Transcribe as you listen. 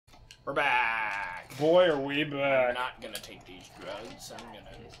We're back. Boy, are we back. I'm not gonna take these drugs. I'm gonna...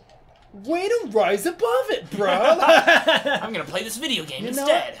 Way to rise above it, bro. I'm gonna play this video game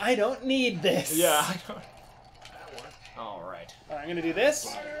instead. I don't need this. Yeah, I don't... Alright. I'm gonna do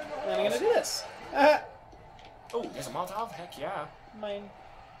this, and I'm gonna do this. Oh, there's a Molotov? Heck yeah. Mine.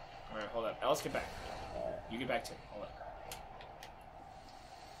 Alright, hold up. Let's get back. You get back too. Hold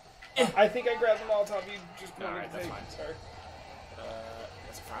up. I think I grabbed the Molotov. You just Alright, that's fine. Sorry.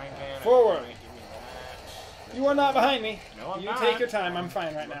 That's a frying pan. Forward. Give me that. You are not behind me. No, I'm you not. take your time. I'm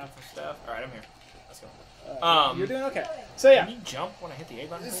fine right now. Stuff. Alright, I'm here. Let's go. You're doing okay. So yeah. Can you jump when I hit the A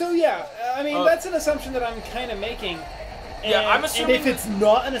button? So yeah, I mean that's an assumption that I'm kind of making. And, yeah, I'm assuming. And if it's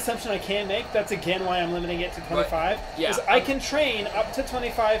not an assumption I can make, that's again why I'm limiting it to 25. Right. Yeah. Because I can train up to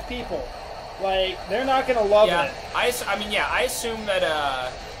 25 people. Like they're not gonna love it. I mean, yeah, I assume that.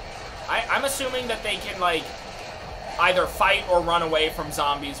 I'm assuming that they can like either fight or run away from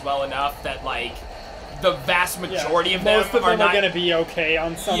zombies well enough that like the vast majority of them most of them are gonna be okay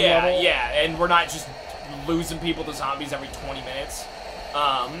on some level. Yeah, and we're not just losing people to zombies every 20 minutes.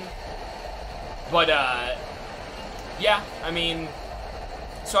 Yeah, I mean,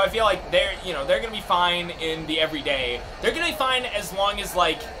 so I feel like they're gonna be fine in the everyday. They're gonna be fine as long as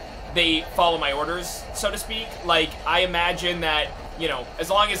like they follow my orders, so to speak. Like I imagine that, as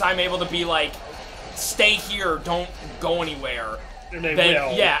long as I'm able to be like, stay here, don't go anywhere. And they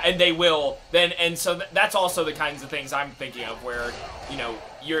will. Yeah, and they will. Then, and so that's also the kinds of things I'm thinking of where,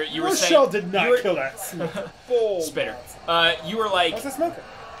 you were saying... Rochelle did not kill that smoker. Spitter. You were like... What's a smoker?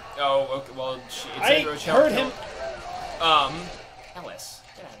 Oh, okay, well, I heard him... Ellis,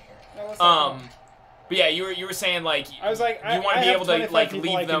 get out of here. Ellis, but yeah, you were saying like I was like, you want to be able to like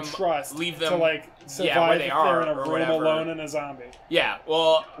leave them to like survive where they are in a or room whatever. alone in a zombie. Yeah,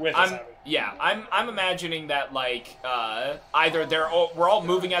 well, With a zombie. I'm imagining that like either we're all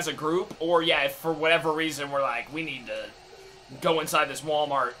moving as a group, or if for whatever reason we're like we need to go inside this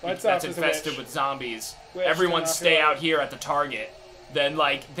Walmart that's infested with zombies. Everyone stay out here at the Target. Then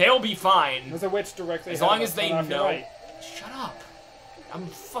like they'll be fine. There's a witch directly. As long as they know. Right. Shut up. I'm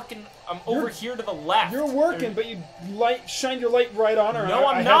over here to the left. You're working, but you shine your light right on her. No,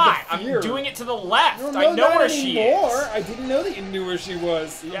 I'm not. I'm doing it to the left. I know where she is. I didn't know that you knew where she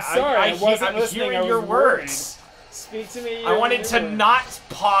was. Yeah, I'm sorry, I wasn't listening. Hearing I was your words. Speak to me. I wanted to not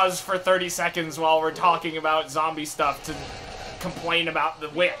pause for 30 seconds while we're talking about zombie stuff to complain about the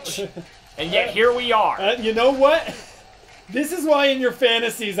witch. And yet here we are. You know what? This is why in your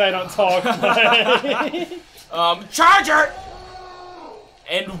fantasies I don't talk. Charger!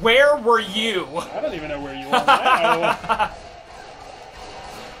 And where were you? I don't even know where you are.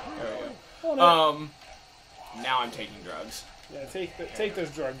 There we go. Now I'm taking drugs. Yeah, take those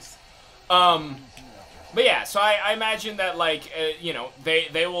drugs. But yeah, so I imagine that like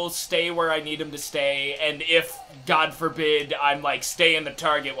they will stay where I need them to stay, and if God forbid I'm like stay in the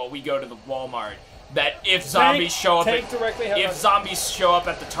Target while we go to the Walmart, that if zombies show up at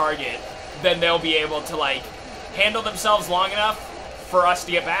the Target, then they'll be able to like handle themselves long enough for us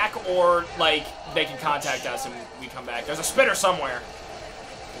to get back, or like they can contact us and we come back. There's a spitter somewhere.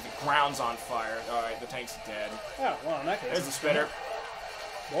 The ground's on fire. All right, the tank's dead. Oh, well, in that case. There's the spitter.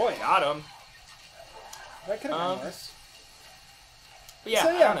 Boy, got him. That could have been worse. But yeah,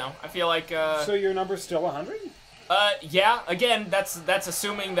 I don't know. I feel like. So your number's still 100? Yeah. Again, that's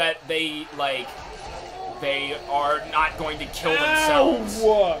assuming that they are not going to kill themselves.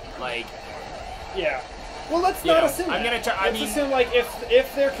 Like. Yeah. Well, let's not assume that. I'm gonna try. Let's assume like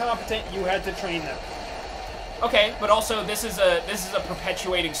if they're competent, you had to train them. Okay, but also this is a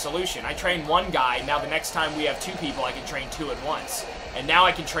perpetuating solution. I train one guy, now the next time we have 2 people, I can train 2 at once, and now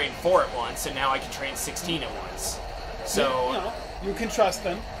I can train 4 at once, and now I can train 16 at once. So you can trust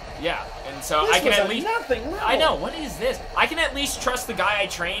them. Yeah, and so I can at least. Nothing. No. I know. What is this? I can at least trust the guy I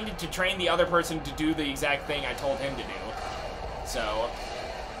trained to train the other person to do the exact thing I told him to do. So.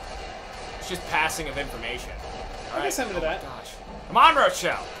 Just passing of information. I guess I'm into that. Gosh. Come on,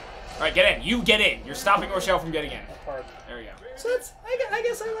 Rochelle. All right, get in. You get in. You're stopping Rochelle from getting in. There we go. So that's. I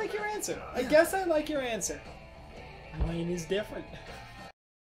guess I like your answer. I guess I like your answer. Mine is different.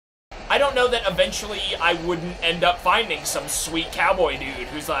 I don't know that eventually I wouldn't end up finding some sweet cowboy dude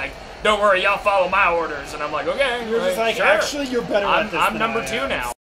who's like, "Don't worry, y'all follow my orders," and I'm like, "Okay." You're just like, sure. actually, you're better at this. I'm number 2 now.